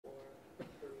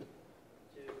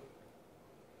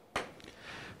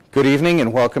Good evening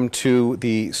and welcome to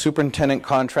the Superintendent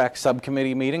Contract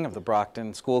Subcommittee meeting of the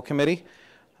Brockton School Committee.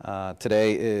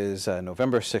 Today is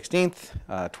November 16th,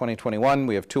 2021.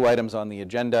 We have two items on the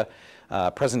agenda,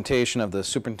 presentation of the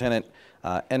Superintendent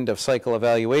end of cycle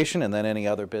evaluation and then any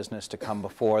other business to come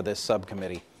before this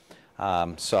subcommittee.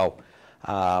 If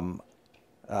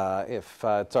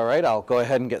it's all right, I'll go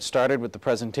ahead and get started with the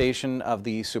presentation of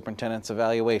the Superintendent's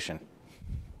evaluation.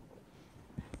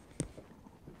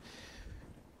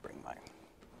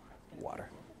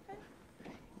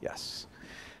 Yes.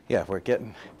 Yeah, we're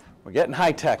getting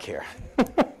high tech here.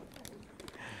 Get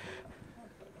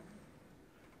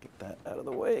that out of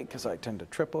the way because I tend to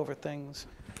trip over things.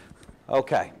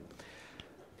 Okay.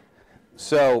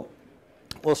 So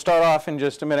we'll start off in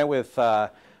just a minute with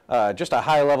just a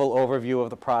high-level overview of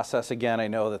the process. Again, I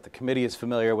know that the committee is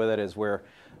familiar with it as we're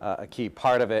a key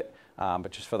part of it,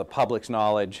 but just for the public's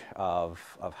knowledge of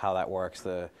how that works,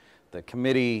 the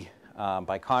committee,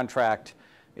 by contract,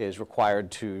 is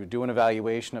required to do an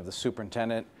evaluation of the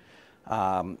superintendent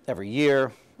every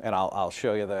year, and I'll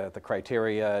show you the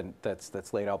criteria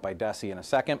that's laid out by DESE in a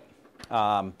second.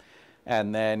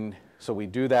 And then, so we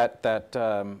do that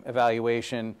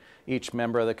evaluation. Each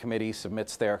member of the committee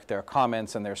submits their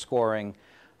comments and their scoring,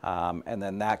 and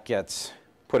then that gets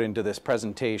put into this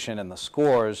presentation, and the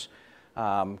scores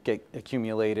get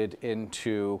accumulated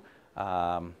into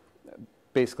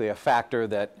basically a factor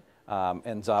that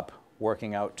ends up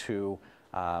working out to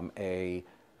a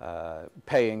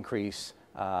pay increase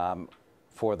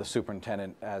for the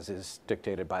superintendent as is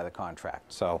dictated by the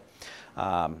contract. So,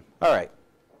 all right.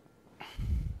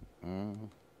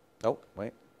 Oh,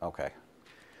 wait, okay.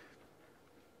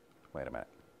 Wait a minute.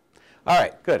 All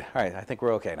right, good. All right, I think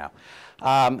we're okay now.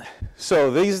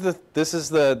 So this is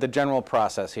the general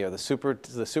process here. The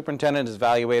superintendent is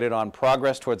evaluated on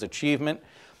progress towards achievement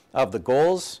of the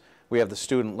goals. We have the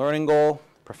student learning goal,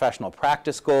 professional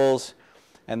practice goals,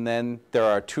 and then there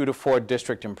are 2 to 4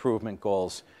 district improvement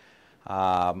goals.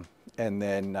 And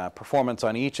then performance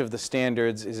on each of the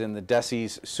standards is in the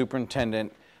DESE's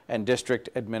superintendent and district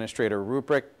administrator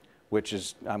rubric, which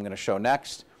is I'm going to show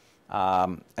next.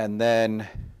 And then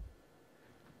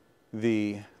let's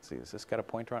see, has this got a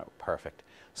pointer on it? Perfect.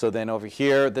 So then over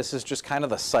here, this is just kind of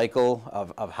the cycle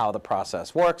of how the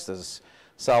process works. There's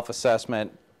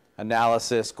self-assessment,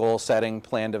 analysis, goal setting,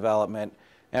 plan development,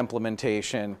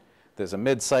 implementation, there's a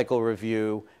mid-cycle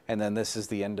review, and then this is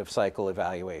the end-of-cycle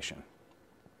evaluation.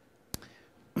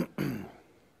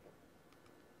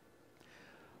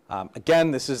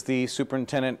 Again, this is the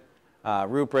superintendent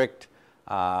rubric.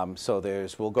 So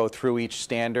we'll go through each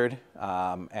standard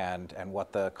and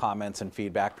what the comments and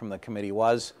feedback from the committee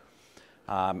was.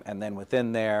 And then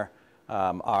within there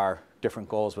are different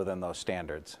goals within those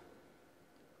standards.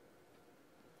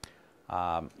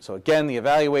 So again, the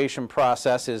evaluation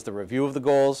process is the review of the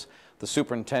goals. The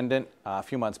superintendent, a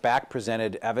few months back,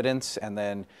 presented evidence and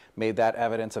then made that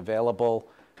evidence available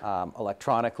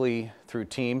electronically through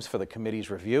Teams for the committee's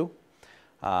review.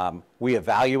 We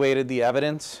evaluated the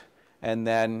evidence, and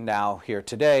then now here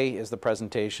today is the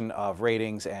presentation of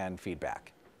ratings and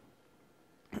feedback.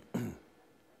 All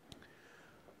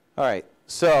right,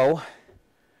 so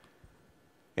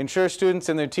ensure students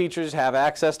and their teachers have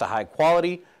access to high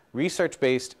quality,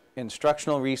 research-based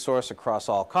instructional resource across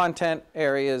all content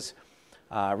areas.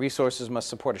 Resources must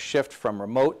support a shift from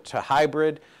remote to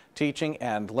hybrid teaching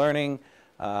and learning,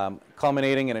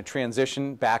 culminating in a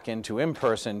transition back into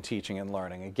in-person teaching and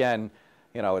learning. Again,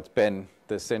 you know, it's been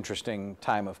this interesting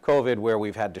time of COVID where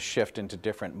we've had to shift into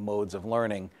different modes of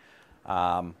learning.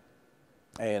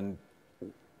 And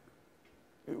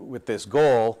with this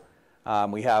goal,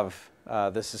 we have,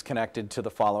 this is connected to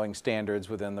the following standards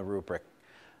within the rubric.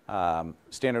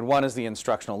 Standard 1 is the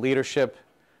instructional leadership.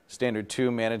 Standard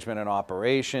 2, management and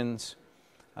operations.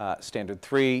 Standard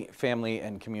 3, family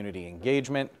and community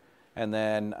engagement. And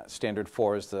then Standard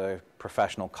 4 is the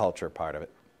professional culture part of it.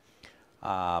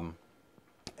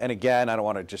 And again, I don't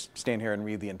want to just stand here and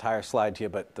read the entire slide to you,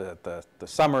 but the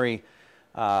summary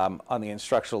on the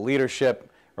instructional leadership,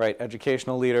 right?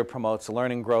 Educational leader promotes the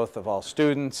learning growth of all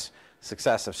students,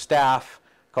 success of staff,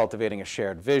 cultivating a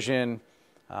shared vision,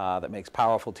 that makes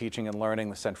powerful teaching and learning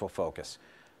the central focus.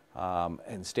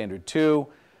 And Standard 2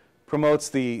 promotes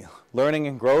the learning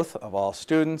and growth of all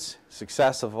students,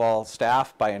 success of all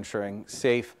staff by ensuring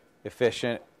safe,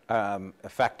 efficient,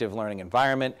 effective learning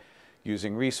environment,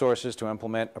 using resources to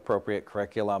implement appropriate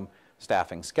curriculum,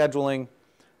 staffing, scheduling.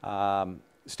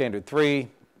 Standard 3,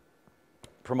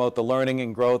 promote the learning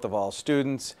and growth of all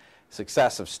students,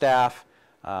 success of staff,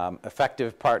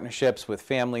 effective partnerships with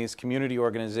families, community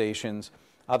organizations,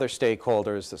 other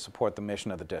stakeholders that support the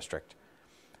mission of the district.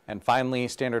 And finally,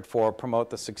 standard 4,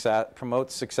 promotes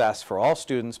success for all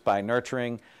students by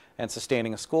nurturing and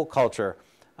sustaining a school culture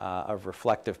of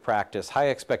reflective practice, high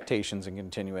expectations, and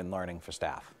continuing learning for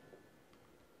staff.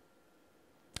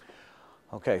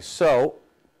 Okay, so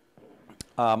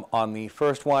on the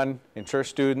first one, ensure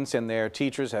students and their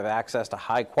teachers have access to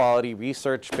high-quality,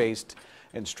 research-based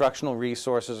instructional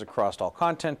resources across all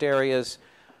content areas.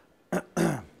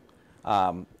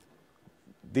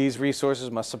 These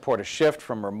resources must support a shift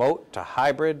from remote to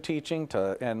hybrid teaching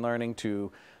and learning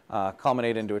to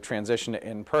culminate into a transition to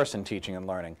in-person teaching and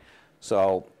learning.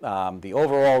 So the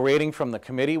overall rating from the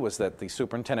committee was that the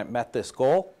superintendent met this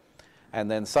goal. And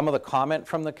then some of the comment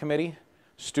from the committee: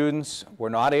 students were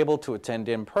not able to attend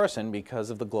in person because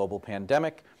of the global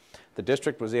pandemic. The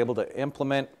district was able to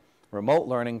implement remote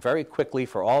learning very quickly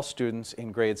for all students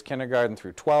in grades kindergarten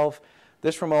through 12.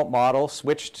 This remote model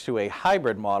switched to a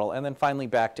hybrid model and then finally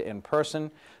back to in-person.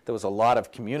 There was a lot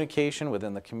of communication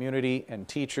within the community and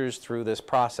teachers through this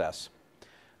process.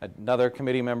 Another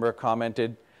committee member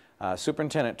commented,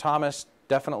 Superintendent Thomas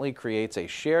definitely creates a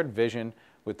shared vision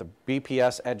with the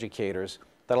BPS educators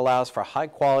that allows for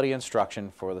high-quality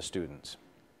instruction for the students.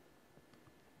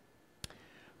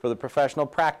 For the professional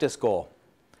practice goal,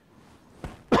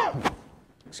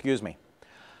 excuse me.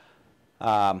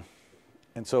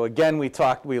 And so again,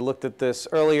 we looked at this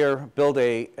earlier, build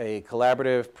a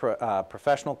collaborative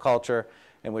professional culture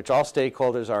in which all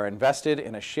stakeholders are invested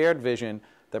in a shared vision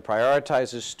that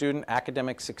prioritizes student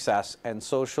academic success and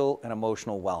social and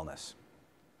emotional wellness.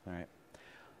 All right.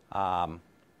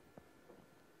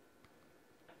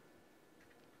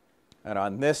 And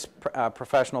on this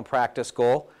professional practice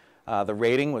goal, the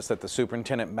rating was that the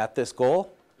superintendent met this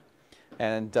goal.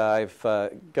 And I've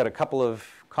got a couple of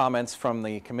comments from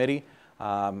the committee.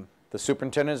 The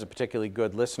superintendent is a particularly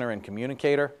good listener and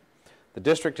communicator. The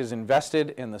district is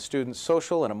invested in the students'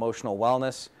 social and emotional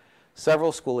wellness.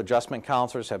 Several school adjustment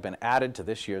counselors have been added to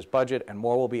this year's budget, and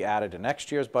more will be added to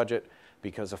next year's budget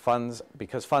because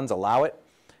funds allow it.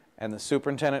 And the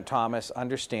Superintendent Thomas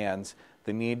understands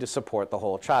the need to support the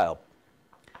whole child.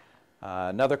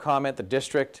 Another comment: the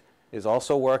district is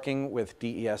also working with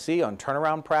DESE on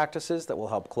turnaround practices that will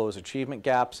help close achievement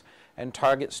gaps and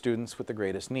target students with the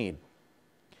greatest need.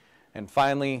 And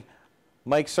finally,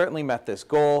 Mike certainly met this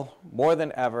goal. More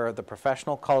than ever, the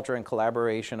professional culture and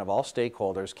collaboration of all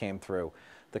stakeholders came through.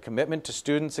 The commitment to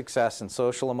student success and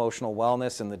social emotional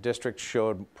wellness in the district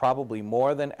showed probably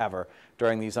more than ever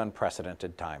during these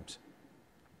unprecedented times.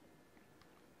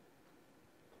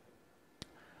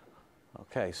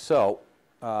 Okay, so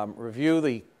review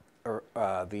the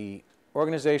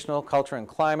organizational culture and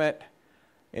climate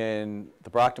in the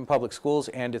Brockton Public Schools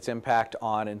and its impact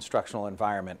on instructional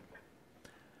environment.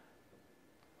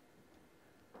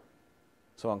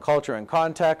 So on culture and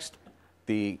context,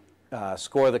 the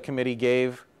score the committee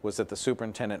gave was that the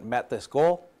superintendent met this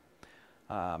goal.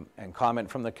 And comment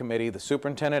from the committee: the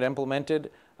superintendent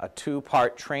implemented a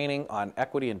 2-part training on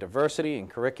equity and diversity in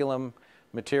curriculum,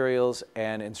 materials,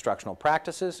 and instructional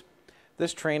practices.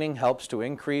 This training helps to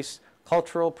increase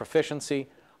cultural proficiency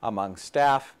among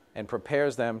staff and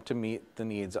prepares them to meet the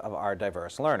needs of our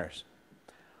diverse learners.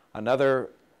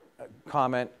 Another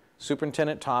comment: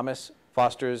 Superintendent Thomas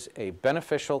fosters a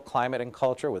beneficial climate and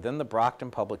culture within the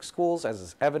Brockton Public Schools, as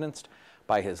is evidenced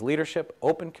by his leadership,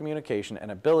 open communication,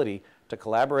 and ability to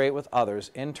collaborate with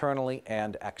others internally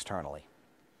and externally.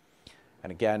 And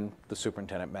again, the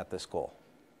superintendent met this goal.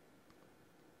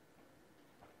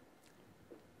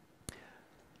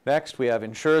 Next, we have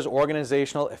ensures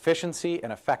organizational efficiency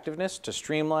and effectiveness to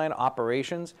streamline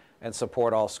operations and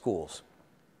support all schools.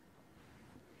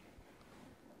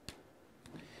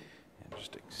 And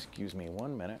just excuse me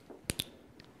 1 minute.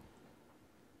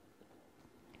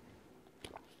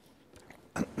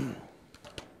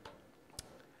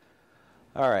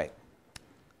 All right.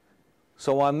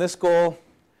 So on this goal,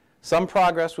 some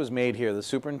progress was made here. The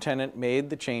superintendent made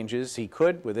the changes he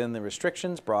could within the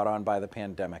restrictions brought on by the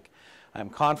pandemic. I'm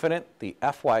confident the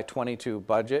FY22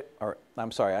 budget, or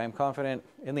I'm sorry, I am confident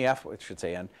in the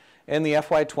in the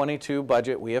FY22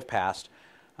 budget we have passed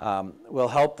will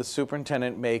help the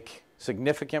superintendent make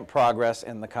significant progress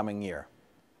in the coming year.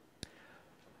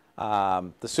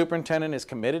 The superintendent is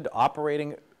committed to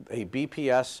operating a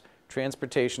BPS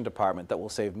transportation department that will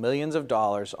save millions of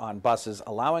dollars on buses,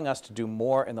 allowing us to do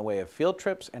more in the way of field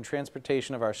trips and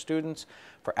transportation of our students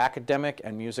for academic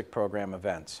and music program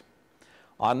events.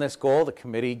 On this goal, the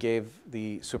committee gave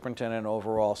the superintendent an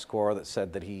overall score that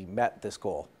said that he met this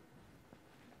goal.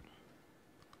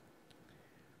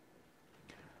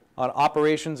 On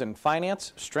operations and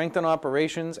finance, strengthen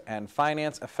operations and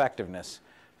finance effectiveness.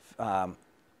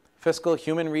 fiscal,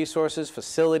 human resources,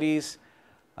 facilities,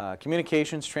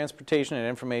 communications, transportation, and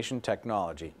information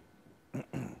technology.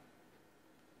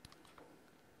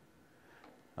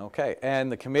 Okay,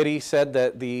 and the committee said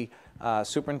that the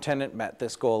superintendent met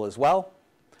this goal as well.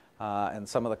 And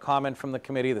some of the comment from the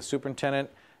committee, the superintendent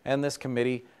and this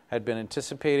committee had been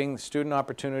anticipating the Student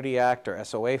Opportunity Act, or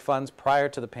SOA funds, prior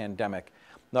to the pandemic.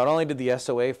 Not only did the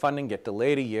SOA funding get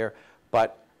delayed a year,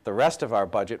 but the rest of our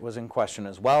budget was in question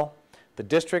as well. The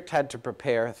district had to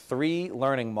prepare 3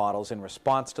 learning models in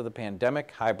response to the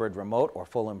pandemic: hybrid, remote, or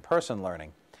full in-person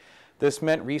learning. This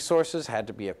meant resources had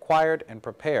to be acquired and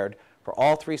prepared for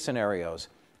all 3 scenarios,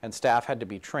 and staff had to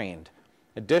be trained.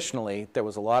 Additionally, there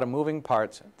was a lot of moving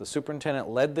parts. The superintendent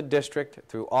led the district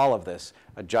through all of this,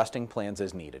 adjusting plans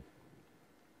as needed.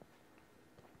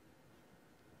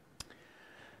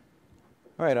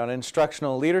 All right, on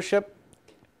instructional leadership,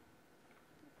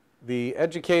 the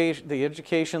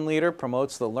education leader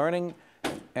promotes the learning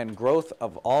and growth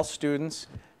of all students.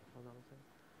 Hold on a second.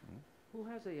 Who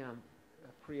has a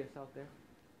Prius out there?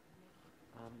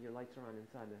 Your lights are on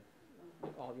inside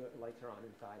all your lights are on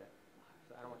inside it.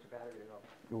 So I don't want your battery to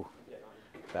go. Ooh,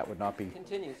 that would not be.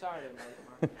 Continue. Sorry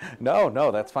to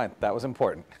No, that's fine. That was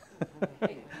important.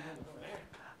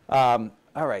 All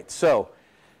right, so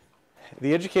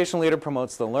the education leader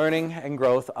promotes the learning and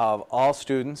growth of all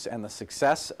students and the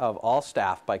success of all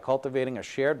staff by cultivating a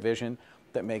shared vision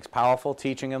that makes powerful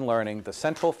teaching and learning the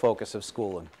central focus of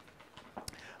schooling.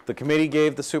 The committee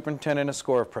gave the superintendent a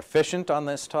score of proficient on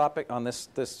this topic, on this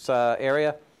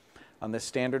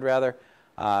standard rather.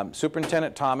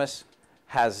 Superintendent Thomas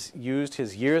has used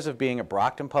his years of being a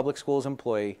Brockton Public Schools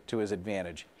employee to his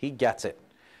advantage. He gets it.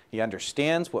 He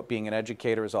understands what being an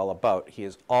educator is all about. He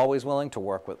is always willing to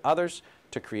work with others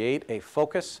to create a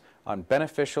focus on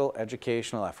beneficial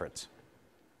educational efforts.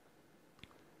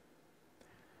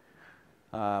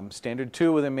 Standard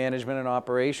 2 within management and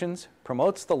operations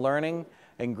promotes the learning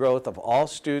and growth of all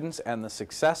students and the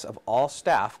success of all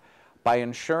staff by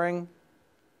ensuring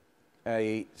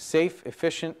a safe,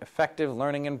 efficient, effective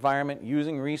learning environment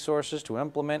using resources to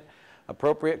implement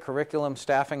appropriate curriculum,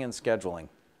 staffing, and scheduling.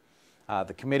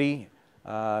 The committee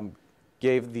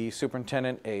gave the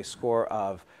superintendent a score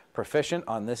of proficient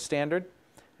on this standard,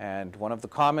 and one of the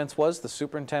comments was the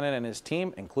superintendent and his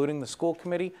team, including the school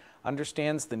committee,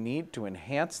 understands the need to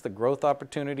enhance the growth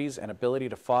opportunities and ability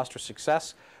to foster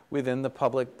success within the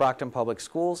Brockton Public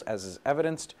Schools, as is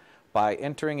evidenced by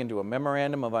entering into a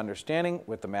memorandum of understanding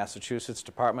with the Massachusetts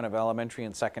Department of Elementary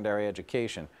and Secondary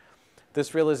Education.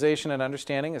 This realization and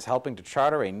understanding is helping to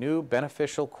charter a new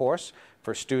beneficial course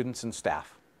for students and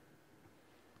staff.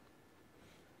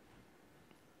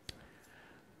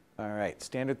 All right,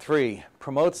 standard 3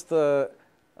 promotes the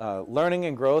learning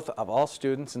and growth of all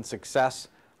students and success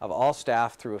of all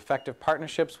staff through effective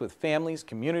partnerships with families,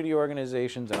 community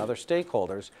organizations, and other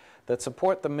stakeholders that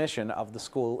support the mission of the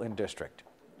school and district.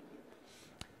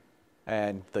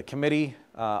 And the committee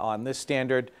on this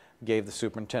standard gave the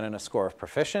superintendent a score of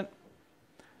proficient.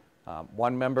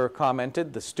 One member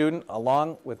commented, the student,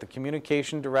 along with the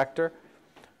communication director,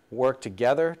 worked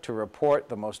together to report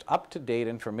the most up-to-date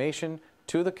information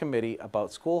to the committee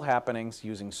about school happenings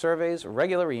using surveys,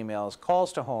 regular emails,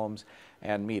 calls to homes,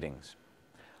 and meetings.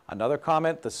 Another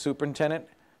comment, the superintendent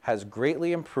has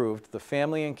greatly improved the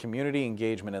family and community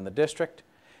engagement in the district.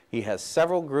 He has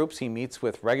several groups he meets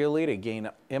with regularly to gain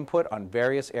input on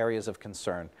various areas of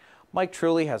concern. Mike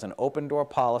truly has an open door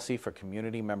policy for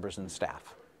community members and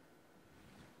staff.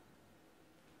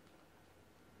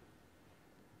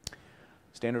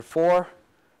 Standard 4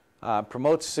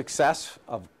 promotes success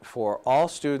for all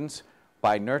students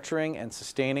by nurturing and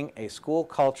sustaining a school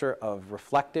culture of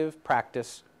reflective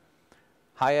practice,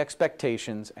 high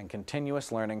expectations, and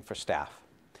continuous learning for staff.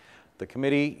 The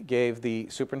committee gave the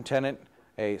superintendent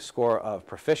a score of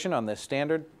proficient on this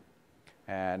standard.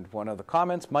 And one of the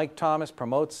comments, Mike Thomas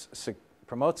promotes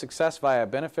success via a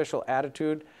beneficial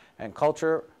attitude and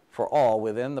culture for all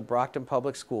within the Brockton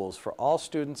Public Schools for all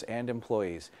students and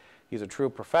employees. He's a true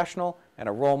professional and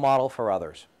a role model for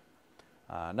others.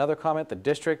 Another comment, the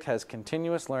district has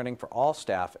continuous learning for all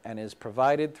staff and is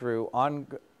provided through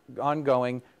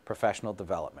ongoing professional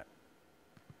development.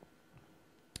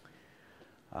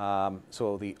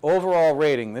 So the overall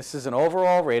rating, this is an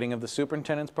overall rating of the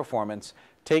superintendent's performance,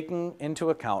 taking into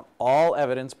account all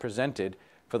evidence presented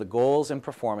for the goals and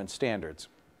performance standards.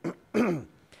 And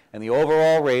the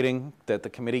overall rating that the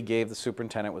committee gave the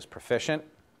superintendent was proficient.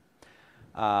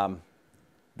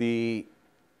 The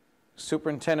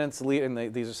superintendent's lead,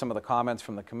 and these are some of the comments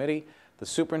from the committee, the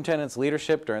superintendent's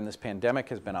leadership during this pandemic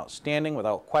has been outstanding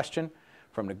without question.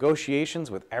 from negotiations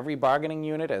with every bargaining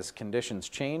unit as conditions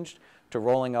changed, to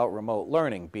rolling out remote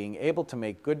learning. Being able to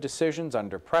make good decisions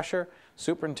under pressure,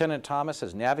 Superintendent Thomas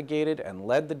has navigated and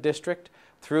led the district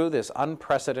through this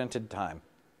unprecedented time.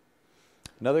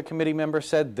 Another committee member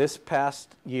said this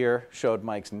past year showed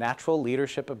Mike's natural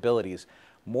leadership abilities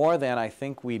more than I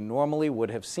think we normally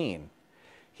would have seen.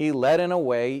 He led in a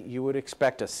way you would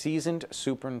expect a seasoned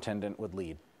superintendent would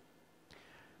lead.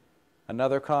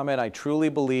 Another comment, I truly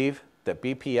believe that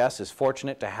BPS is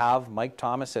fortunate to have Mike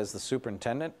Thomas as the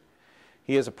superintendent.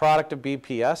 He is a product of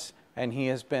BPS, and he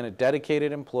has been a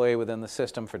dedicated employee within the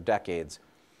system for decades.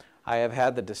 I have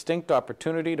had the distinct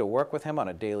opportunity to work with him on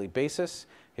a daily basis.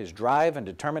 His drive and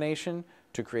determination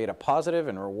to create a positive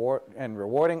and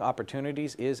rewarding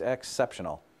opportunities is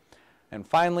exceptional. And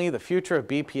finally, the future of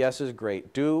BPS is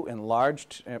great, due in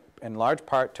large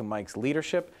part to Mike's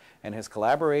leadership and his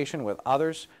collaboration with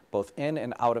others, both in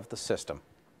and out of the system.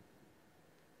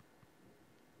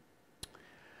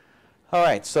 All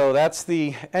right, so that's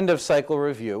the end of cycle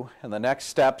review. And the next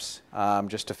steps,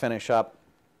 just to finish up,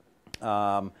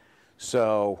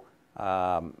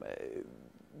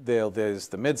 there's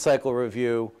the mid-cycle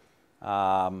review,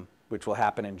 which will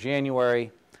happen in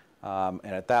January. And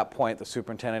at that point, the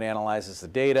superintendent analyzes the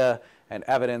data and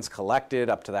evidence collected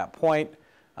up to that point.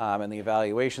 And the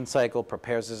evaluation cycle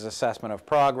prepares his assessment of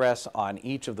progress on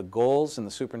each of the goals in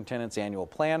the superintendent's annual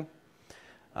plan.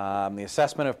 The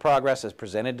assessment of progress is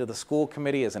presented to the school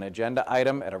committee as an agenda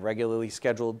item at a regularly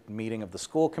scheduled meeting of the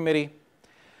school committee.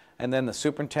 And then the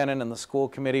superintendent and the school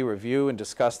committee review and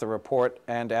discuss the report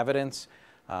and evidence.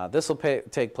 This will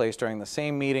take place during the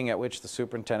same meeting at which the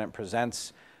superintendent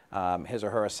presents his or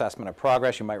her assessment of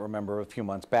progress. You might remember a few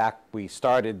months back, we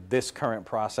started this current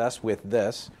process with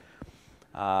this.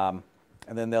 And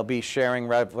then they'll be sharing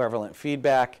relevant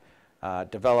feedback,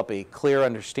 develop a clear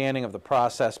understanding of the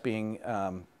process being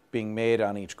made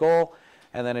on each goal,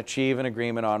 and then achieve an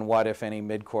agreement on what, if any,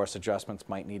 mid-course adjustments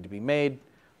might need to be made.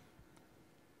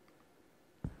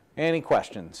 Any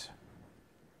questions?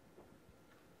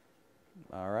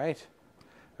 All right.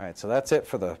 All right, so that's it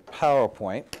for the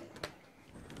PowerPoint.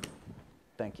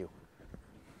 Thank you.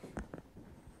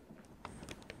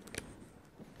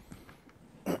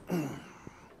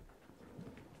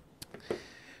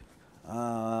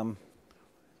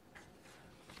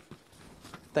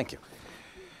 Thank you.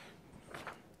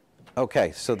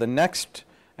 Okay, so the next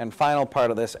and final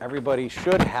part of this, everybody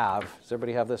should have, does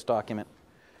everybody have this document?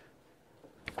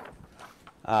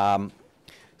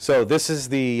 So this is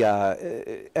the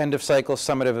end of cycle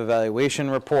summative evaluation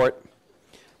report.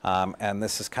 And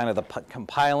this is kind of the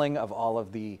compiling of all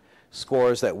of the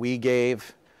scores that we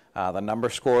gave, the number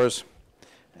scores.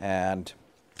 And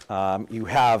you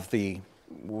have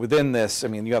within this, I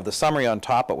mean, you have the summary on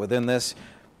top, but within this,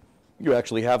 you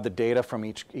actually have the data from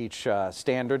each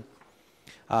standard.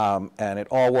 And it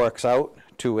all works out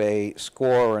to a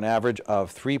score or an average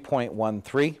of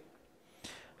 3.13.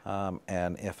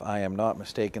 And if I am not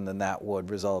mistaken, then that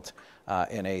would result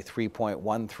in a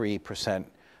 3.13%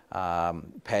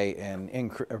 pay and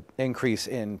increase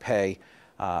in pay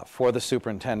for the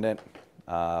superintendent,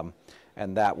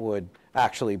 and that would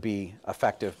actually be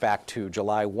effective back to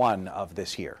July 1 of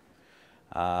this year.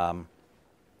 And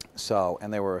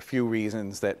there were a few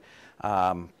reasons that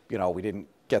we didn't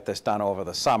get this done over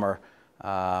the summer,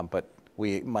 but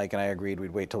Mike and I agreed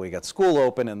we'd wait till we got school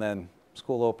open, and then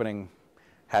school opening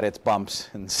had its bumps,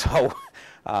 and so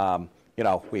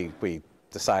we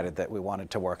decided that we wanted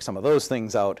to work some of those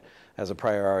things out as a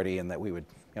priority, and that we would,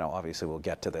 obviously we'll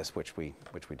get to this, which we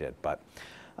did. But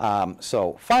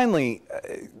so finally,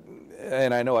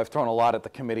 and I know I've thrown a lot at the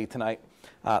committee tonight,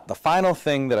 the final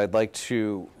thing that I'd like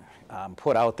to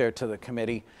put out there to the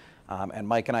committee, and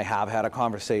Mike and I have had a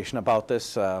conversation about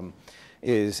this,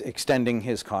 is extending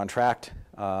his contract.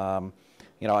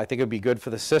 I think it would be good for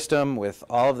the system with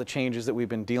all of the changes that we've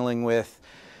been dealing with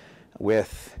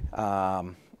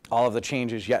all of the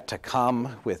changes yet to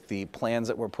come, with the plans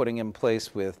that we're putting in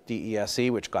place with DESE,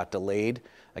 which got delayed.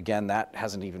 Again, that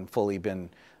hasn't even fully been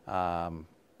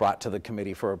brought to the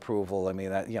committee for approval. I mean,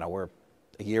 we're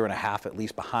a year and a half at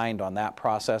least behind on that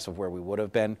process of where we would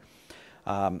have been.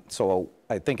 So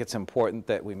I think it's important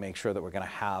that we make sure that we're going to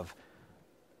have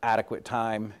adequate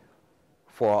time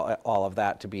for all of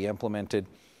that to be implemented.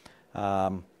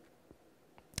 So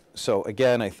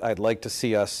again, I'd like to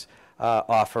see us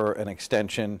offer an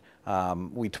extension.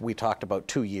 We talked about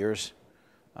 2 years,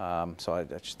 so I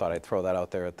just thought I'd throw that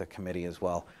out there at the committee as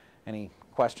well. Any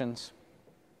questions,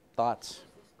 thoughts?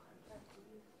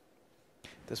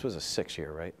 This was a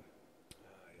 6-year, right?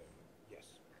 Yes.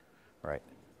 Right.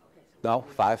 No,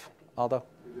 5, Aldo?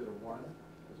 We did a 1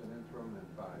 as an interim and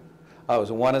Oh,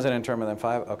 so 1 is an interim and then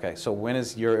 5? Okay, so when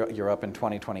is you're up in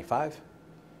 2025?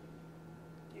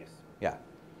 Yes. Yeah,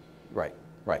 right,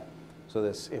 right. So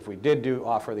this, if we did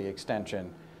offer the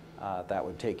extension, that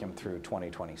would take him through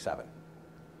 2027.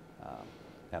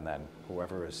 And then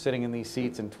whoever is sitting in these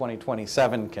seats in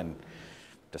 2027 can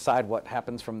decide what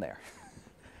happens from there.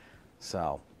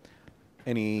 So,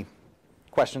 any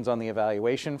questions on the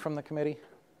evaluation from the committee?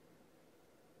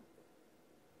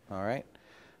 All right.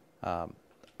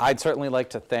 I'd certainly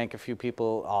like to thank a few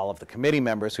people, all of the committee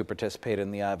members who participated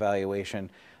in the evaluation.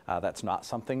 That's not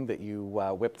something that you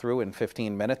whip through in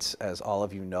 15 minutes, as all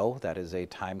of you know. That is a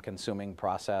time-consuming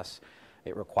process.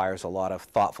 It requires a lot of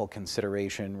thoughtful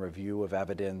consideration, review of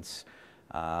evidence,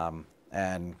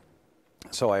 and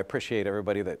so I appreciate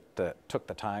everybody that took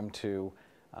the time to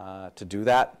do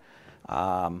that.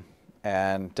 You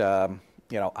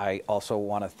know, I also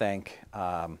want to thank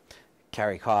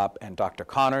Carrie Kopp and Dr.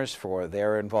 Connors for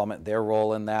their involvement, their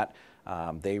role in that.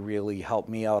 They really helped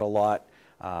me out a lot.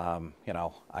 You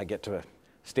know, I get to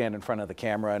stand in front of the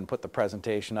camera and put the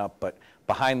presentation up, but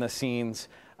behind the scenes,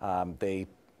 they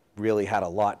really had a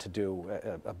lot to do,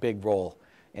 a big role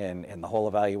in the whole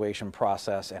evaluation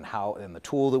process and the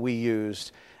tool that we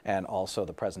used, and also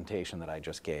the presentation that I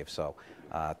just gave. So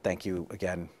thank you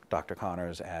again, Dr.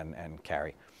 Connors and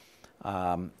Carrie.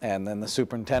 And then the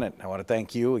superintendent, I want to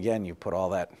thank you again. You put all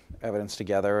that evidence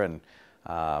together, and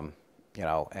you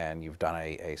know, and you've done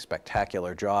a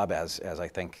spectacular job, as I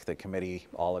think the committee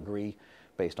all agree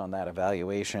based on that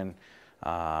evaluation.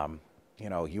 You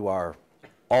know, you are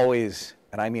always,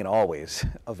 and I mean always,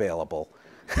 available.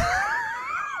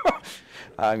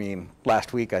 I mean,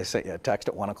 last week I sent you a text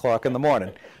at 1 o'clock in the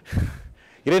morning.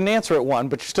 You didn't answer at 1,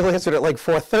 but you still answered at like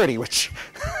 4:30, which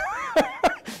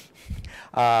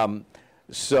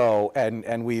so,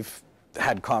 and we've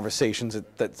had conversations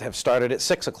that have started at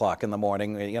 6 o'clock in the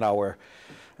morning, you know, where,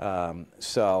 you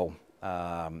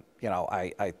know,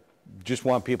 I just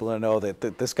want people to know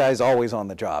that this guy's always on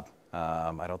the job.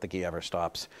 I don't think he ever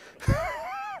stops.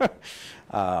 But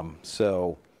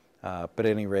at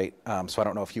any rate, so I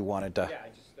don't know if you wanted to. Yeah,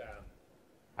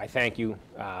 I thank you,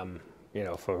 you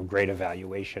know, for a great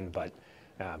evaluation, but,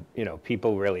 you know,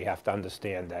 people really have to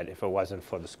understand that if it wasn't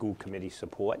for the school committee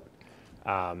support,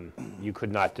 you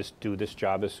could not just do this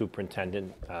job as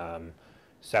superintendent.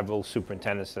 Several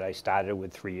superintendents that I started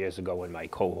with 3 years ago in my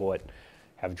cohort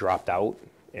have dropped out,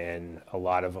 and a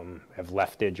lot of them have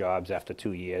left their jobs after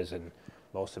 2 years, and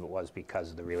most of it was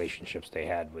because of the relationships they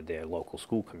had with their local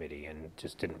school committee, and it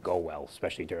just didn't go well,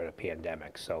 especially during a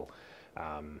pandemic. So,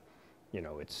 you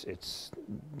know, it's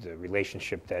the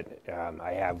relationship that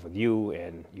I have with you,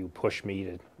 and you push me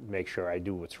to make sure I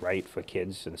do what's right for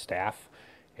kids and staff,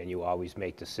 and you always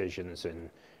make decisions and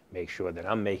make sure that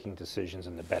I'm making decisions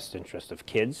in the best interest of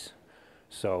kids.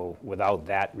 So without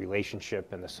that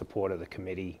relationship and the support of the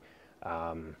committee,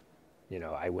 you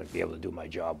know, I wouldn't be able to do my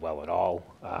job well at all.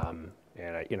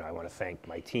 And you know, I want to thank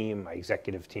my team, my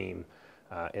executive team,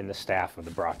 and the staff of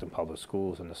the Brockton Public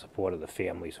Schools, and the support of the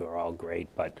families, who are all great.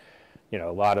 But you know,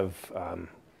 a lot of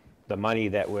the money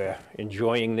that we're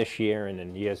enjoying this year and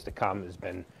in years to come has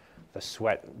been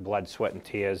the blood, sweat, and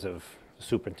tears of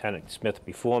Superintendent Smith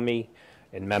before me,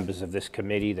 and members of this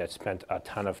committee that spent a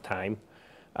ton of time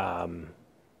on,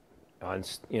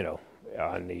 you know,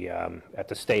 on the at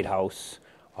the State House.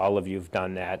 All of you've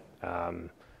done that.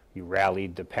 You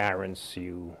rallied the parents.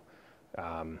 You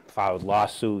filed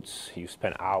lawsuits. You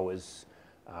spent hours.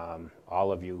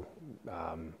 All of you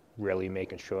really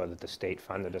making sure that the state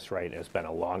funded us right. It's been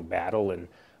a long battle, and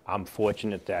I'm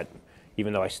fortunate that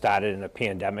even though I started in a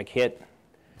pandemic hit,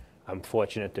 I'm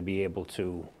fortunate to be able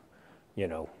to, you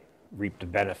know, reap the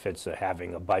benefits of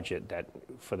having a budget that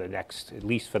for the next, at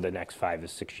least for the next 5 to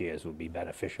 6 years, will be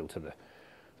beneficial to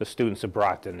the students of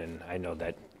Brockton. And I know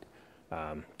that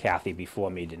Kathy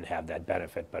before me didn't have that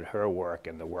benefit, but her work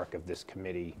and the work of this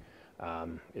committee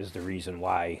is the reason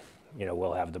why, you know,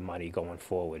 we'll have the money going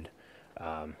forward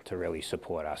to really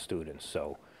support our students.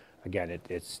 So again,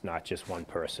 it's not just one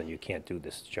person. You can't do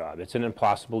this job. It's an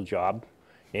impossible job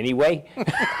anyway.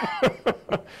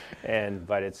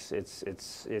 But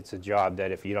it's a job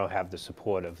that if you don't have the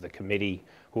support of the committee,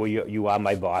 who you are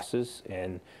my bosses,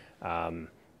 and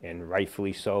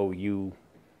rightfully so, you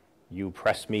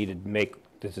press me to make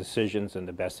the decisions in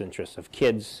the best interest of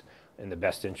kids, in the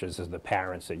best interest of the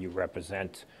parents that you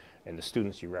represent and the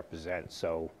students you represent.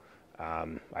 So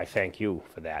I thank you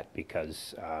for that,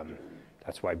 because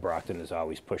that's why Brockton is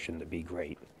always pushing to be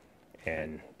great,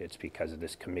 and it's because of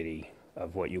this committee,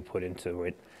 of what you put into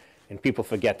it. And people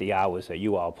forget the hours that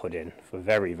you all put in for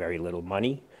very, very little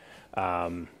money.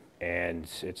 And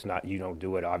it's not, you don't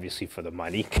do it obviously for the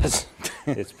money, because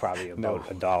it's probably about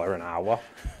 $1 an hour.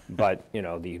 But, you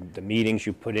know, the meetings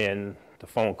you put in, the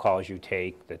phone calls you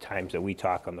take, the times that we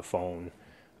talk on the phone,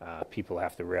 people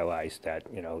have to realize that,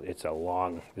 you know, it's a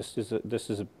long, this is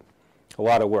a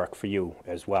lot of work for you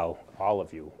as well, all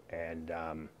of you. And,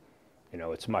 you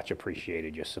know, it's much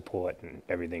appreciated, your support and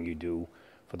everything you do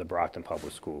for the Brockton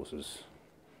Public Schools is,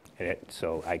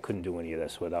 so I couldn't do any of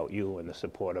this without you and the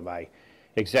support of my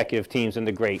executive teams and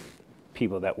the great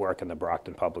people that work in the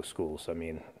Brockton Public Schools. I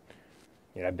mean,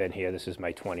 you know, I've been here, this is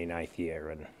my 29th year,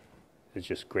 and there's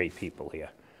just great people here.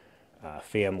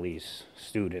 Families,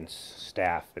 students,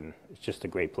 staff, and it's just a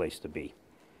great place to be.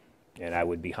 And I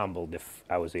would be humbled if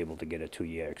I was able to get a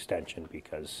 2-year extension,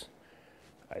 because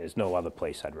there's no other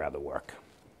place I'd rather work.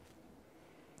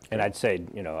 And I'd say,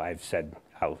 you know, I've said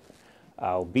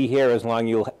I'll be here as long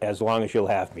as you'll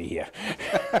have me here.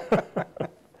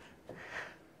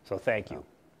 So thank you.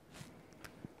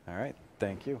 All right,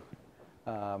 thank you.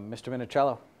 Mr.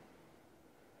 Minicello.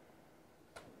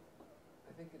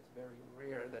 I think it's very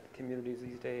rare that communities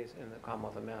these days in the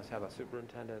Commonwealth of Mass have a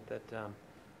superintendent that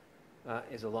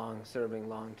is a serving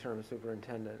long-term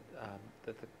superintendent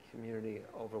that the community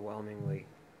overwhelmingly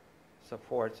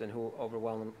supports, and who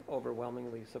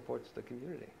overwhelmingly supports the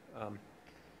community.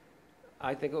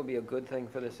 I think it would be a good thing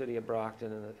for the city of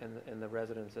Brockton and the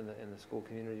residents in the school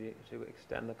community to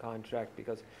extend the contract,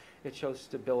 because it shows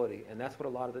stability, and that's what a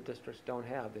lot of the districts don't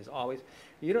have. There's always,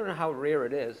 you don't know how rare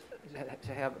it is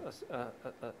to have a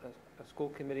school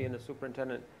committee and a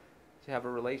superintendent to have a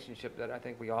relationship that I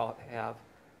think we all have,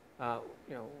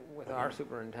 you know, with our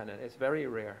superintendent. It's very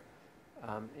rare.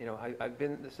 You know, I've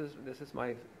been, this is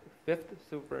my 5th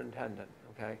superintendent,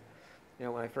 okay? You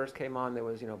know, when I first came on, there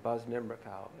was, you know, Buzz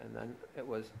Nimbricow, and then it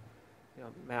was, you know,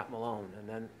 Matt Malone,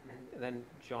 and then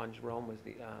John Jerome was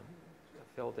the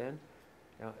filled in,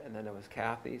 you know, and then there was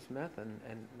Kathy Smith, and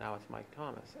now it's Mike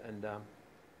Thomas. And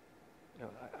you know,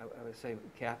 I would say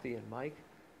Kathy and Mike,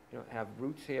 you know, have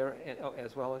roots here, and,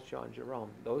 as well as John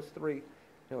Jerome. Those three, you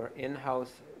know, are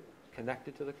in-house,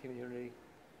 connected to the community.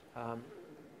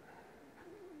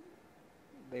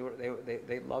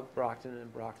 They loved Brockton,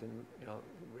 and Brockton, you know,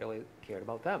 really cared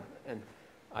about them. And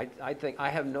I think I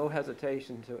have no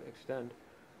hesitation to extend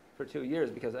for 2 years,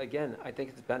 because again, I think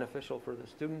it's beneficial for the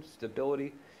students.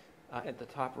 Stability at the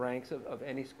top ranks of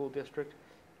any school district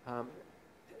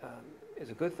is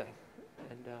a good thing.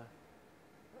 And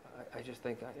I just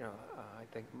think, you know, I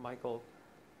think Michael,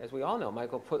 as we all know,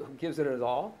 Michael gives it his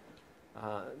all.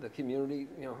 The community,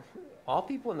 you know, all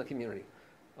people in the community,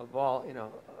 of all, you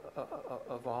know,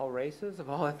 of all races, of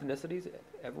all ethnicities,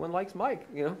 everyone likes Mike,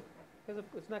 you know.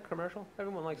 Isn't that commercial?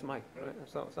 Everyone likes Mike, right?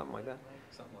 So, something like that.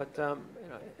 But you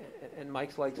know, and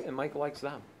Mike likes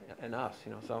them and us,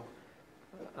 you know. So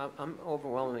I'm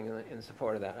overwhelming in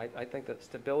support of that. I think that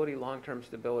stability, long-term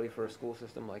stability for a school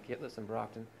system like this in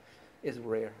Brockton, is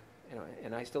rare. You know,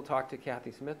 and I still talk to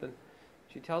Kathy Smith, and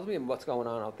she tells me what's going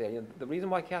on out there. You know, the reason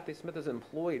why Kathy Smith is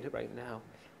employed right now,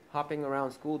 hopping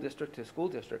around school district to school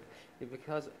district, is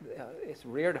because it's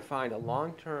rare to find a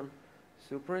long-term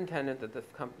superintendent that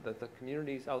the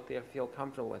communities out there feel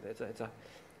comfortable with. It's a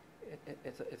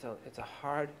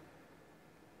hard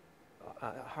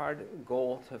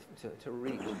goal to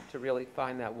reach, to really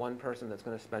find that one person that's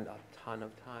going to spend a ton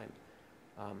of time.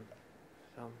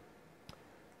 So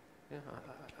yeah,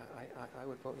 I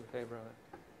would vote in favor of it.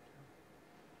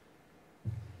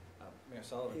 Mayor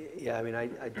Sullivan. Yeah, I mean, I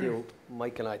do.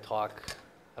 Mike and I talk,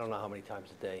 I don't know how many times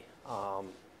a day,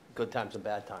 good times and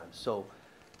bad times. So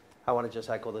I want to just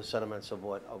echo the sentiments of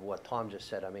what Tom just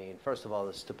said. I mean, first of all,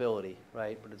 the stability,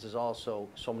 right? But there's also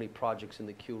so many projects in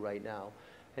the queue right now.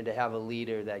 And to have a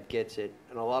leader that gets it,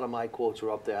 and a lot of my quotes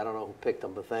are up there. I don't know who picked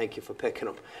them, but thank you for picking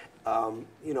them.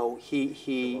 You know,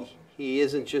 he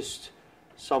isn't just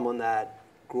someone that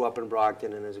grew up in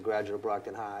Brockton and is a graduate of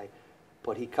Brockton High,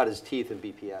 but he cut his teeth in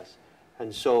BPS.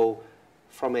 And so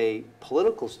from a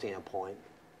political standpoint,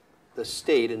 the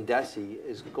state and DESE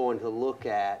is going to look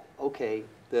at, okay,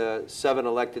 the 7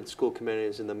 elected school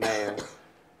committees and the mayor,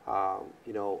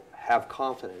 you know, have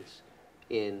confidence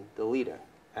in the leader.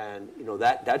 And, you know,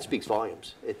 that speaks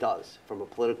volumes. It does, from a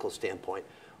political standpoint,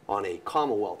 on a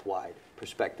Commonwealth-wide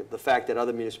perspective. The fact that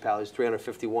other municipalities,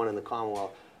 351 in the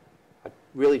Commonwealth, are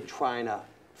really trying to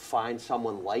find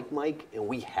someone like Mike, and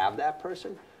we have that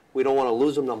person. We don't want to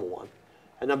lose him, number one.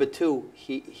 And number two,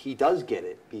 he does get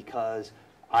it, because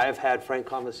I have had frank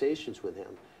conversations with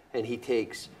him, and he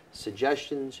takes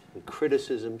suggestions and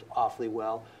criticisms awfully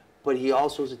well, but he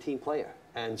also is a team player.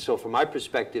 And so from my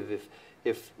perspective,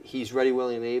 if he's ready,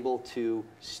 willing, and able to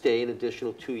stay an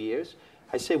additional 2 years,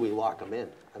 I say we lock them in.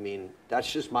 I mean,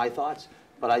 that's just my thoughts,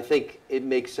 but I think it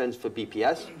makes sense for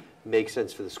BPS, makes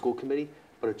sense for the school committee,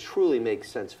 but it truly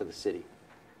makes sense for the city.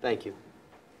 Thank you.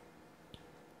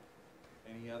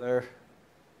 Any other?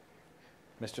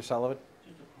 Mr. Sullivan?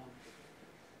 Just a comment.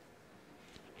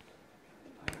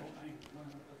 I'm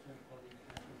 100% for the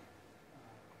extension.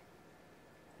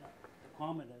 The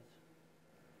comment is,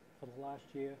 for the last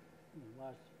year, and the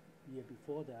last year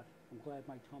before that, I'm glad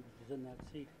Mike Thomas was in that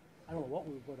seat. I don't know what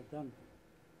we would have done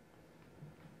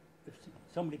if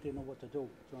somebody didn't know what to do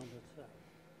during this.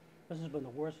 This has been the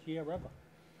worst year ever,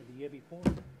 and the year before.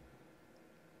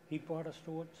 He brought us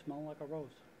through it smelling like a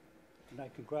rose, and I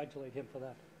congratulate him for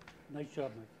that. Nice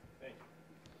job, Mike. Thank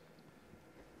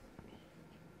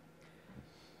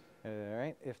you. All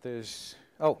right, if there's,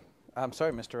 oh, I'm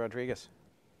sorry, Mr. Rodriguez.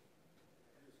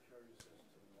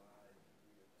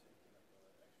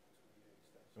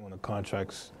 When the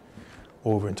contract's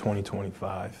over in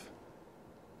 2025,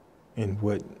 and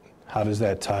how does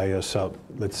that tie us up?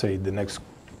 Let's say the next,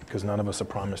 because none of us are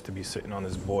promised to be sitting on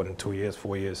this board in 2 years,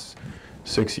 4 years,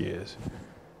 6 years.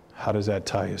 How does that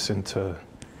tie us into,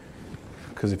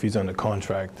 because if he's under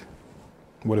contract,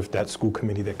 what if that school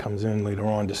committee that comes in later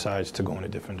on decides to go in a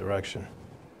different direction?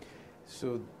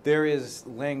 So there is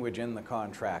language in the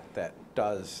contract that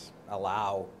does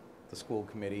allow the school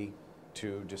committee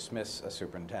to dismiss a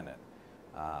superintendent.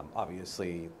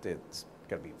 Obviously, it's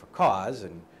got to be for cause,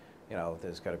 and you know,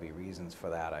 there's got to be reasons for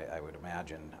that, I would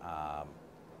imagine.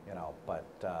 You know, but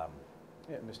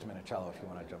yeah, Mr. Minicello, if you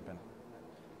want to jump in.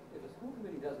 If the school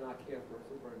committee does not care for a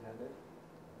superintendent,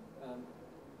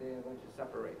 they are going to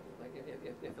separate. Like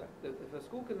if a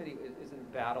school committee is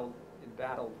embattled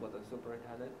with a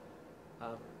superintendent,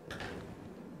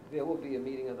 there will be a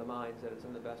meeting of the minds that it's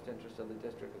in the best interest of the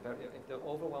district. If the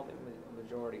overwhelming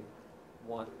majority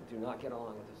do not get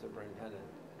along with the superintendent,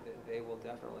 they will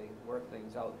definitely work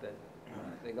things out that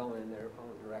they go in their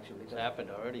own direction. It's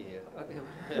happened already here.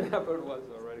 It happened once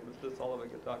already. Mr. Sullivan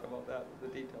could talk about that, the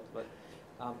details. But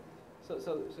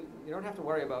so you don't have to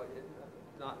worry about it,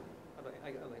 not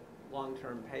like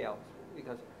long-term payouts,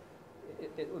 because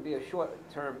it would be a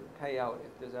short-term payout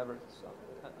if there's ever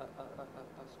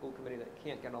a school committee that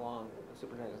can't get along with the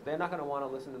superintendent. They're not going to want to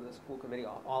listen to the school committee,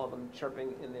 all of them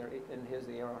chirping in his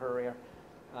ear or her ear,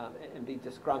 and be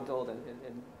disgruntled and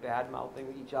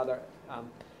bad-mouthing each other.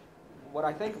 What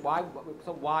I think, why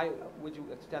would you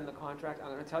extend the contract?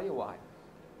 I'm going to tell you why.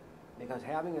 Because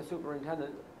having a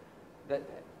superintendent that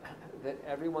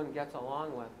everyone gets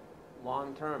along with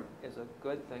long-term is a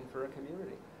good thing for a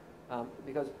community.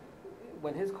 Because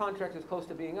when his contract is close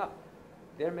to being up,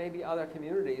 there may be other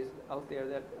communities out there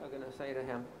that are going to say to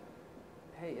him,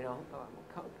 hey, you know,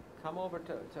 come over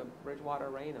to Bridgewater,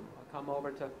 Raynham, or come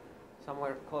over to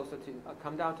somewhere closer to,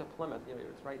 come down to Plymouth, you know,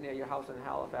 it's right near your house in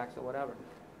Halifax or whatever.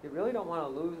 You really don't want to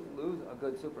lose a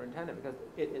good superintendent, because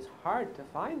it is hard to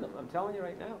find them. I'm telling you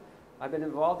right now. I've been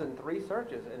involved in 3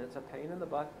 searches, and it's a pain in the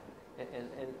butt. And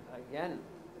again,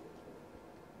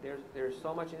 there's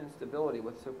so much instability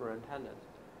with superintendents.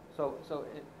 So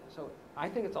I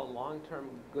think it's a long-term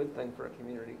good thing for a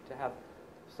community to have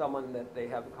someone that they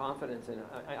have confidence in.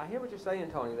 I hear what you're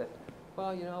saying, Tony, that,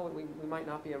 well, you know, we might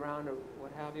not be around or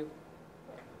what have you.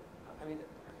 I mean,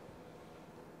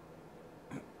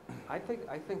 I think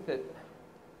that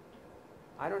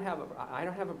I don't have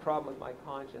a problem with my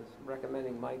conscience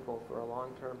recommending Michael for a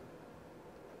long-term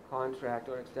contract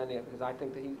or extending it, because I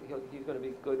think that he's going to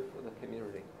be good for the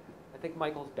community. I think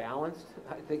Michael's balanced.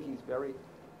 I think he's very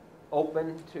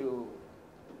open to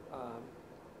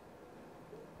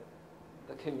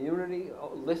the community.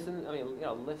 Listens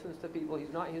to people.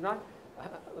 He's not.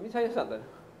 Let me tell you something.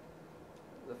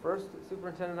 The first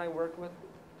superintendent I worked with,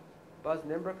 Buzz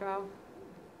Nimbrikow,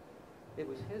 it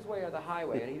was his way or the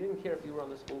highway, and he didn't care if you were on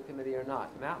the school committee or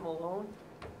not. Matt Malone,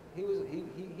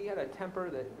 he had a temper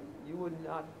that you would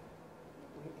not.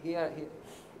 He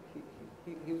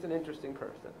was an interesting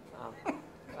person.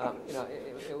 You know,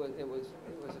 it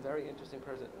was a very interesting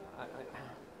person.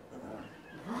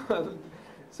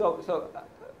 So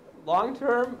long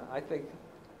term, I think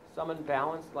someone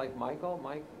balanced like Michael,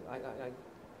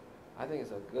 I think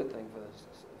it's a good thing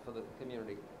for the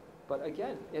community. But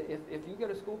again, if you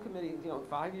get a school committee, you know,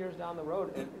 5 years down the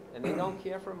road, and they don't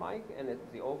care for Mike, and it's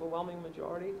the overwhelming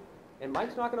majority, and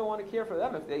Mike's not going to want to care for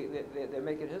them if they're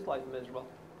making his life miserable.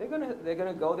 They're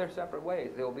gonna go their separate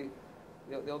ways. They're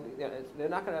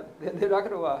not going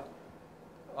to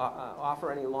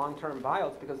offer any long-term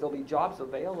buyouts, because there'll be jobs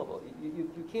available. You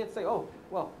can't say, oh,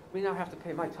 well, we now have to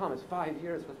pay Mike Thomas 5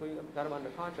 years because we got him under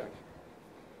contract.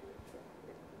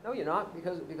 No, you're not,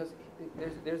 because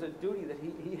there's a duty that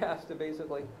he has to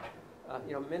basically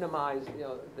minimize,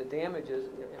 the damages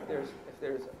if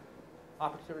there's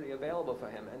opportunity available for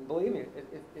him. And believe me,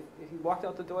 if he walked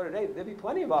out the door today, there'd be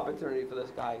plenty of opportunity for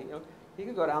this guy. He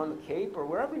could go down the Cape or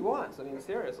wherever he wants. I mean,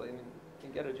 seriously,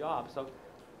 and get a job. So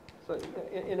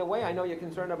in a way, I know you're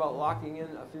concerned about locking in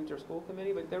a future school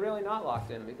committee, but they're really not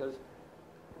locked in, because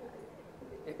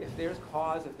if there's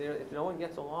cause, if no one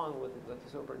gets along with the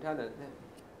superintendent,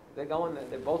 they're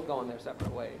both going their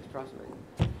separate ways. Trust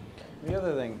me. The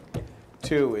other thing,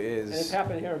 too, is... And it's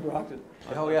happened here in Brockton.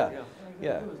 Oh, yeah.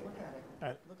 Yeah. Look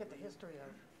at it. Look at the history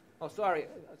of... Oh, sorry.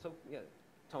 So, yeah,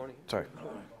 Tony. Sorry.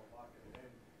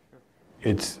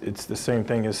 It's the same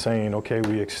thing as saying, okay,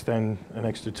 we extend an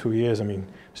extra 2 years. I mean,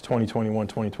 it's 2021,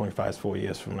 2025 is 4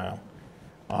 years from now.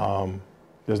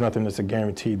 There's nothing that's a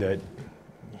guarantee that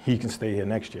he can stay here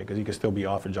next year, because he can still be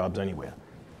offered jobs anywhere.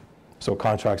 So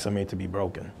contracts are made to be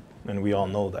broken, and we all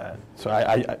know that. So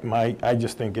I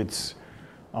just think it's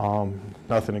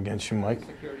nothing against you, Mike.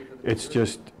 It's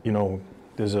just,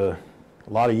 there's a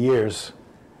lot of years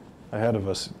ahead of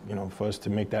us, for us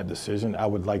to make that decision. I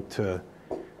would like to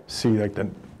see like the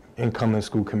incoming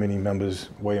school committee members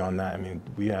weigh on that. I mean,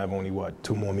 we have only,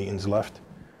 2 more meetings left,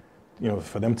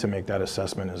 for them to make that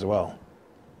assessment as well.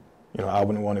 I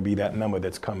wouldn't want to be that member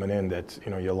that's coming in that,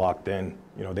 you're locked in.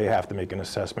 They have to make an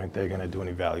assessment. They're going to do an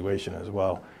evaluation as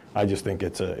well. I just think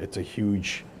it's a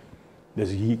huge,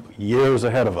 there's years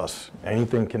ahead of us.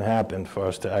 Anything can happen for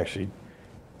us to actually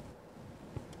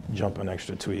jump an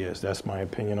extra 2 years. That's my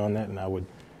opinion on that, and I would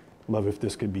love if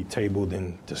this could be tabled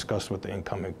and discussed with the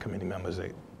incoming committee members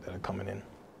that are coming in.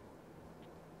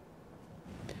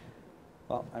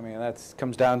 Well, I mean, that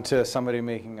comes down to somebody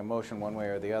making a motion one way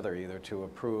or the other, either to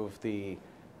approve the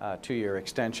 2-year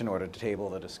extension or to table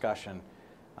the discussion.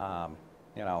 I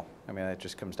mean, it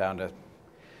just comes down to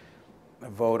a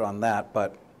vote on that.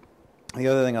 But the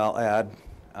other thing I'll add,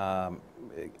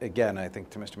 again, I think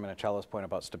to Mr. Minicello's point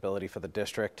about stability for the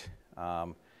district,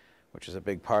 which is a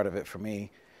big part of it for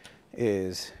me,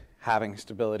 is having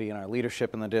stability in our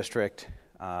leadership in the district.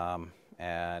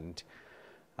 And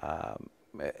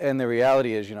the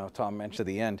reality is, Tom mentioned at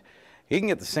the end, he can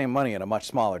get the same money in a much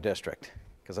smaller district,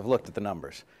 because I've looked at the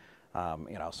numbers.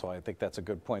 So I think that's a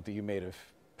good point that you made of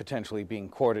potentially being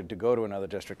courted to go to another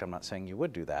district. I'm not saying you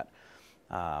would do that.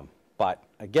 But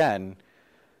again,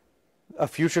 a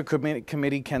future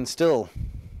committee can still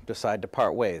decide to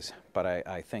part ways. But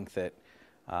I think that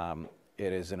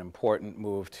it is an important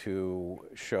move to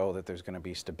show that there's going to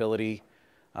be stability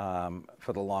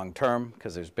for the long term,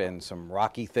 because there's been some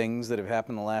rocky things that have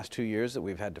happened the last 2 years that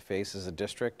we've had to face as a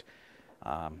district.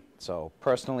 So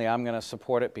personally, I'm going to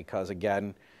support it, because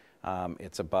again,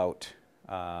 it's about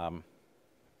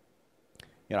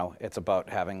it's about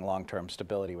having long-term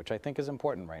stability, which I think is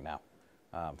important right now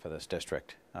for this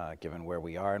district, given where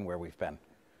we are and where we've been.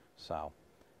 So.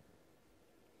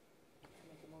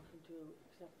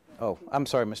 Oh, I'm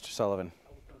sorry, Mr. Sullivan.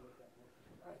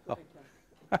 Oh.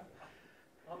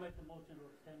 I'll make the motion to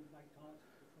extend Mike Thomas,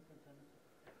 the superintendent's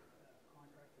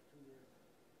contract for 2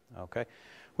 years. Okay.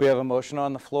 We have a motion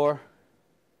on the floor.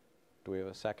 Do we have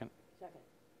a second? Second.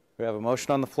 We have a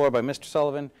motion on the floor by Mr.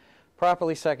 Sullivan,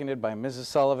 properly seconded by Mrs.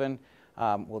 Sullivan.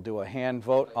 We'll do a hand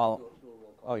vote. Oh,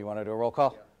 you want to do a roll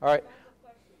call? Yeah. All right.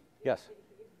 Yes.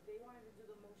 If they wanted to do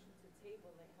the motion to table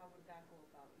it, how would that go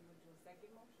about? You would do a second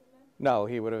motion then?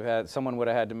 No, someone would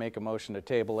have had to make a motion to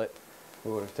table it.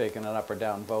 We would have taken an up or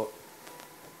down vote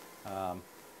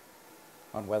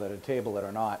on whether to table it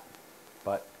or not.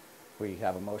 But we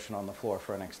have a motion on the floor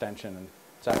for an extension and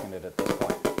seconded at this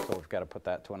point. So we've got to put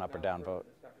that to an up or down vote.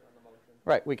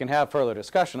 Right, we can have further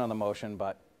discussion on the motion,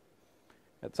 but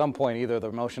at some point either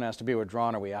the motion has to be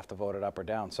withdrawn or we have to vote it up or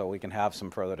down, so we can have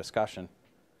some further discussion.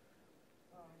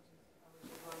 I was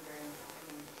just wondering,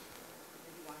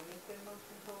 did you want to make the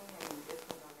motion, Tony? I mean, this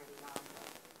one's already on,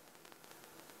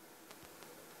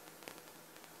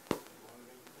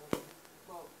 but.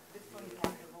 Well, this one you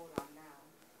have to vote on now.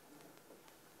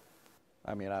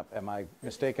 I mean, am I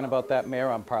mistaken about that, Mayor?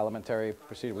 On parliamentary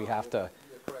procedure, we have to...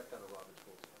 You're correct under Robert's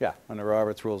rules. Yeah, under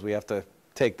Robert's rules, we have to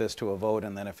take this to a vote,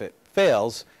 and then if it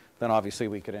fails, then obviously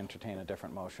we could entertain a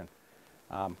different motion.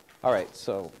 All right,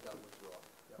 so...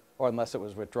 Or unless it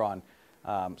was withdrawn.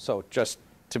 So just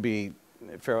to be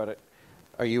fair with it,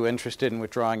 are you interested in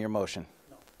withdrawing your motion?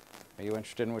 No. Are you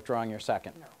interested in withdrawing your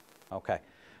second? No. Okay.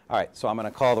 All right, so I'm going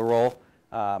to call the roll.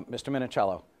 Mr.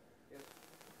 Minicello? Yes.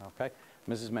 Okay.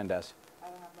 Mrs. Mendez? I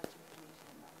don't have much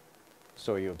information though.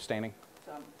 So are you abstaining?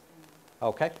 So I'm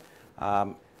Okay.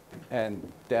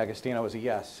 And D'Agostino is a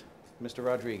yes. Mr.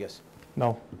 Rodriguez?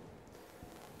 No.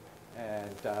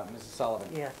 And Mrs. Sullivan?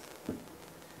 Yes.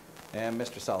 And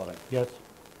Mr. Sullivan? Yes.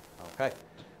 Okay.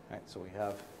 All right, so we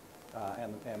have,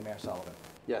 and Mayor Sullivan.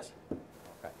 Yes.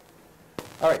 Okay.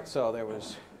 All right, so there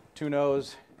was 2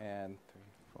 noes and 3,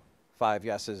 4, 5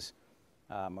 yeses.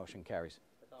 Motion carries.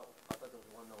 I thought there was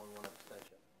 1 no and 1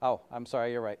 abstention. Oh, I'm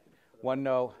sorry, you're right. 1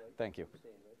 no, thank you.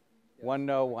 1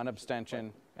 no, 1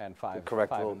 abstention, and 5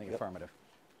 correct in vote, the yep. affirmative.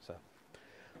 So,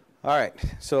 all right,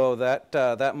 so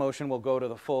that motion will go to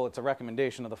the full, it's a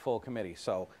recommendation of the full committee.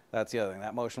 So that's the other thing.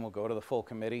 That motion will go to the full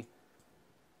committee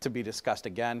to be discussed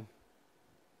again.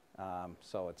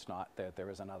 So it's not that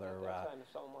there is another,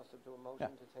 If someone wants to do a motion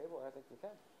to table, I think we can.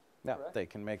 yeah, correct? they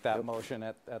can make that motion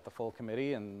at the full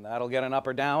committee, and that'll get an up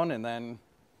or down, and then,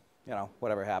 you know,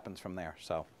 whatever happens from there.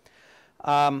 So,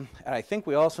 and I think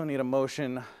we also need a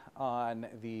motion on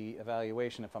the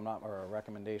evaluation, if I'm not, or a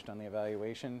recommendation on the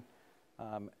evaluation,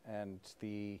 and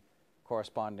the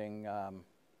corresponding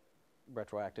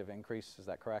retroactive increase. Is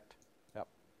that correct? Yep.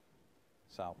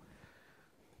 So,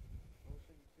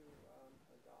 Motion to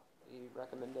adopt the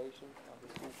recommendation of the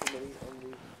school committee on the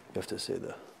You have to say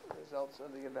the. results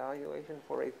of the evaluation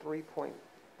for a 3.13%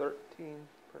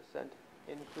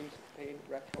 increase paid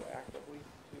retroactively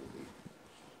to the,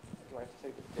 do I have to say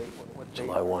the date? What date?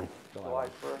 July 1. July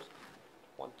 1st,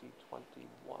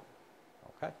 2021.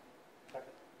 okay.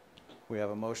 We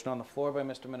have a motion on the floor by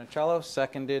Mr. Minicello,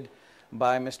 seconded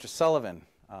by Mr. Sullivan.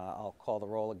 I'll call the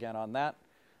roll again on that.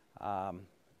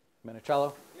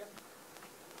 Minicello? Yep.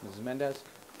 Mrs. Mendez?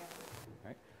 All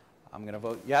right. I'm going to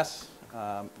vote yes.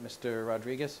 Mr.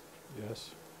 Rodriguez?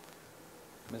 Yes.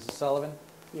 Mrs. Sullivan?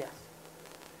 Yes.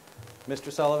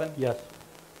 Mr. Sullivan? Yes.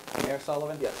 Mayor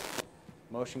Sullivan? Yes.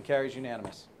 Motion carries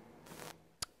unanimous.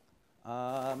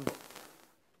 I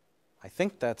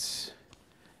think that's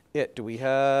it. Do we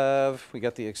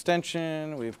got the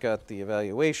extension, we've got the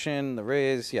evaluation, the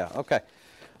raise, yeah, okay.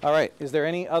 All right, is there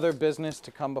any other business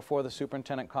to come before the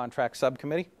Superintendent Contract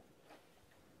Subcommittee?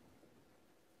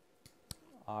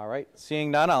 All right,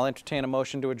 seeing none, I'll entertain a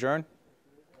motion to adjourn.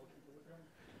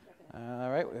 All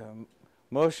right, we have a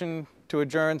motion to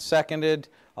adjourn, seconded.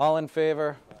 All in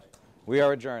favor? We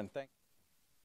are adjourned. Thank